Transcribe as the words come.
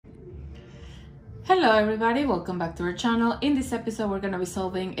Hello everybody, welcome back to our channel. In this episode we're going to be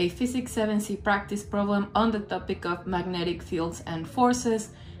solving a Physics 7C practice problem on the topic of magnetic fields and forces.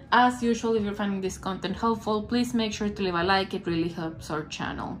 As usual, if you're finding this content helpful, please make sure to leave a like, it really helps our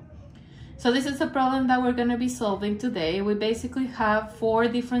channel. So this is the problem that we're going to be solving today. We basically have four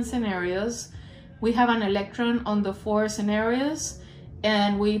different scenarios. We have an electron on the four scenarios,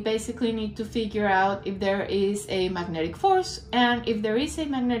 and we basically need to figure out if there is a magnetic force, and if there is a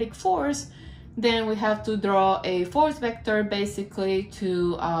magnetic force, then we have to draw a force vector basically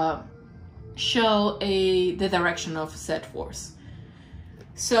to show the direction of said force.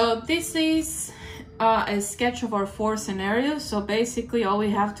 So this is a sketch of our four scenarios. So basically all we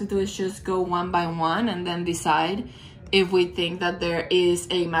have to do is just go one by one and then decide if we think that there is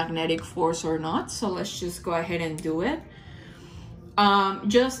a magnetic force or not. So let's just go ahead and do it.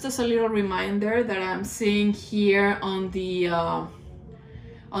 Just as a little reminder that I'm seeing here on the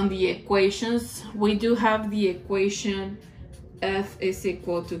equations, we do have the equation F is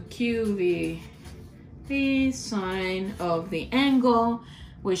equal to QV sine of the angle,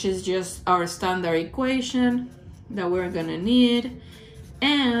 which is just our standard equation that we're gonna need,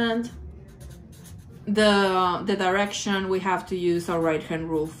 and the direction we have to use our right hand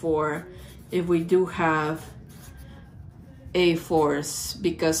rule for if we do have a force,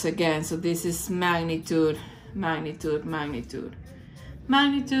 because again, so this is magnitude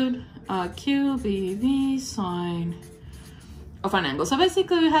QVV sine of an angle. So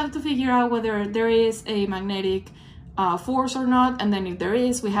basically we have to figure out whether there is a magnetic force or not, and then if there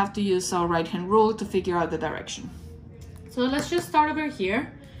is, we have to use our right hand rule to figure out the direction. So let's just start over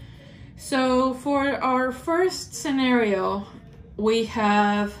here. So for our first scenario, we do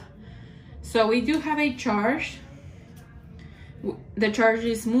have a charge. The charge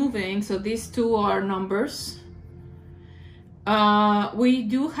is moving, so these two are numbers. We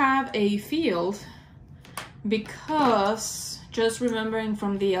do have a field because, just remembering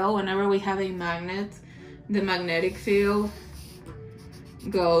from DL, whenever we have a magnet, the magnetic field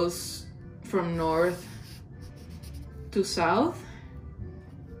goes from north to south.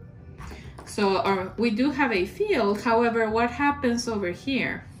 So we do have a field. However, what happens over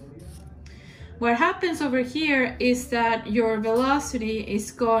here? What happens over here is that your velocity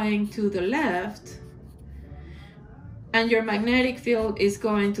is going to the left and your magnetic field is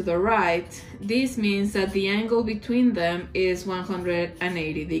going to the right. This means that the angle between them is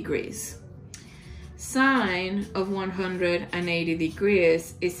 180 degrees. Sine of 180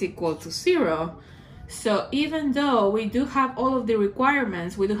 degrees is equal to 0. So even though we do have all of the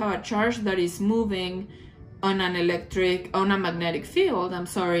requirements, we do have a charge that is moving on a magnetic field,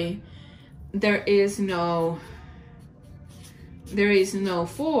 there is no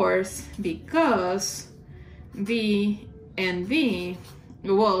force because V and V,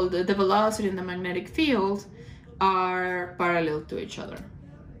 well, the velocity and the magnetic field are parallel to each other.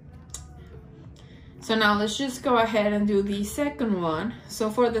 So now let's just go ahead and do the second one. So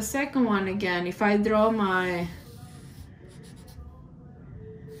for the second one, again, if I draw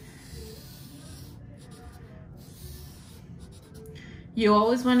you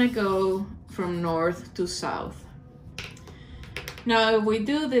always want to go from north to south. Now if we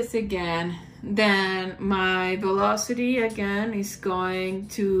do this again, then my velocity again is going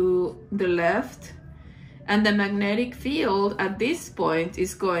to the left and the magnetic field at this point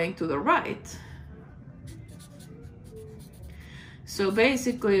is going to the right. So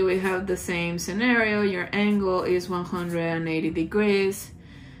basically we have the same scenario. Your angle is 180 degrees.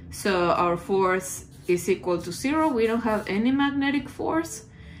 So our force is equal to 0. We don't have any magnetic force.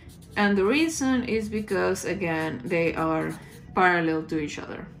 And the reason is because, again, they are parallel to each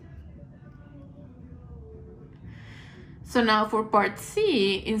other. So now for part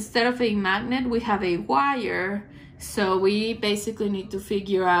C, instead of a magnet, we have a wire. So we basically need to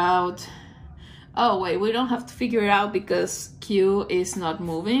figure out, oh wait, we don't have to figure it out because Q is not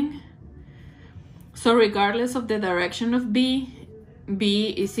moving. So regardless of the direction of B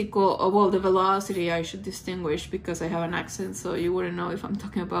is equal, well, the velocity I should distinguish because I have an accent, so you wouldn't know if I'm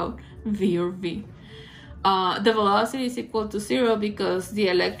talking about V or V. The velocity is equal to 0 because the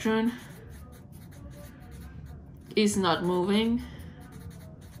electron is not moving.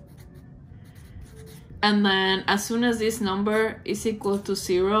 And then as soon as this number is equal to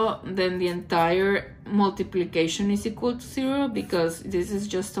 0, then the entire multiplication is equal to 0 because this is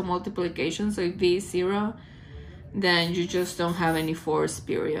just a multiplication. So if V is 0, then you just don't have any force,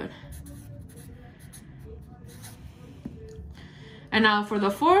 period. And now for the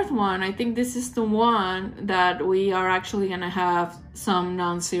fourth one, I think this is the one that we are actually gonna have some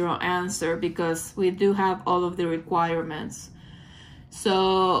non-zero answer because we do have all of the requirements.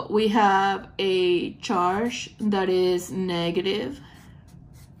 So we have a charge that is negative.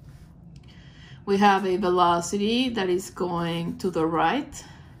 We have a velocity that is going to the right.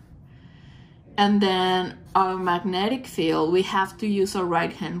 And then our magnetic field, we have to use our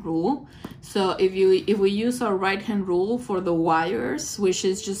right-hand rule. So if we use our right-hand rule for the wires, which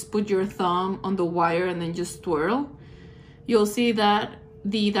is just put your thumb on the wire and then just twirl, you'll see that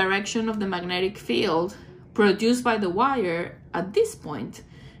the direction of the magnetic field produced by the wire at this point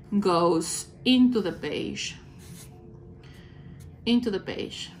goes into the page.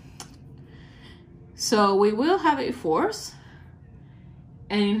 So we will have a force,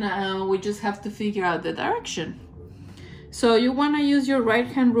 and now we just have to figure out the direction. So you want to use your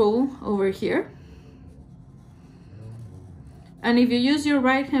right-hand rule over here. And if you use your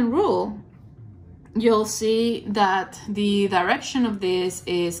right-hand rule, you'll see that the direction of this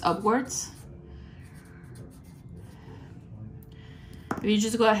is upwards. If you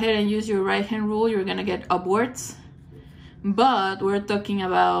just go ahead and use your right-hand rule, you're gonna get upwards. But we're talking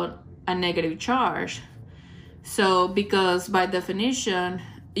about a negative charge. So because by definition,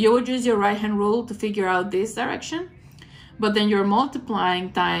 you would use your right-hand rule to figure out this direction, but then you're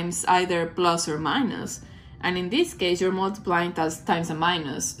multiplying times either plus or minus. And in this case, you're multiplying times a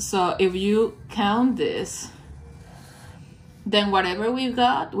minus. So if you count this, then whatever we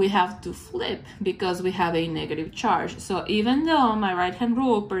got, we have to flip because we have a negative charge. So even though my right-hand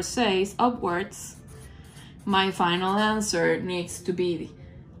rule per se is upwards, my final answer needs to be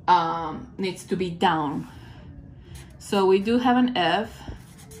down. So we do have an F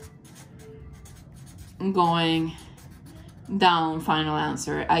going down, final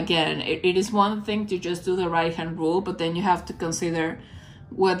answer. Again, it is one thing to just do the right-hand rule, but then you have to consider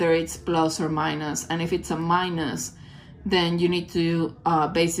whether it's plus or minus. And if it's a minus, then you need to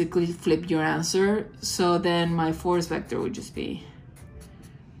basically flip your answer. So then my force vector would just be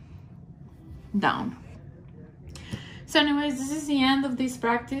down. So anyways, this is the end of this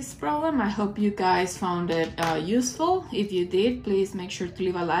practice problem. I hope you guys found it useful. If you did, please make sure to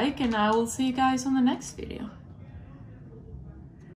leave a like, and I will see you guys on the next video.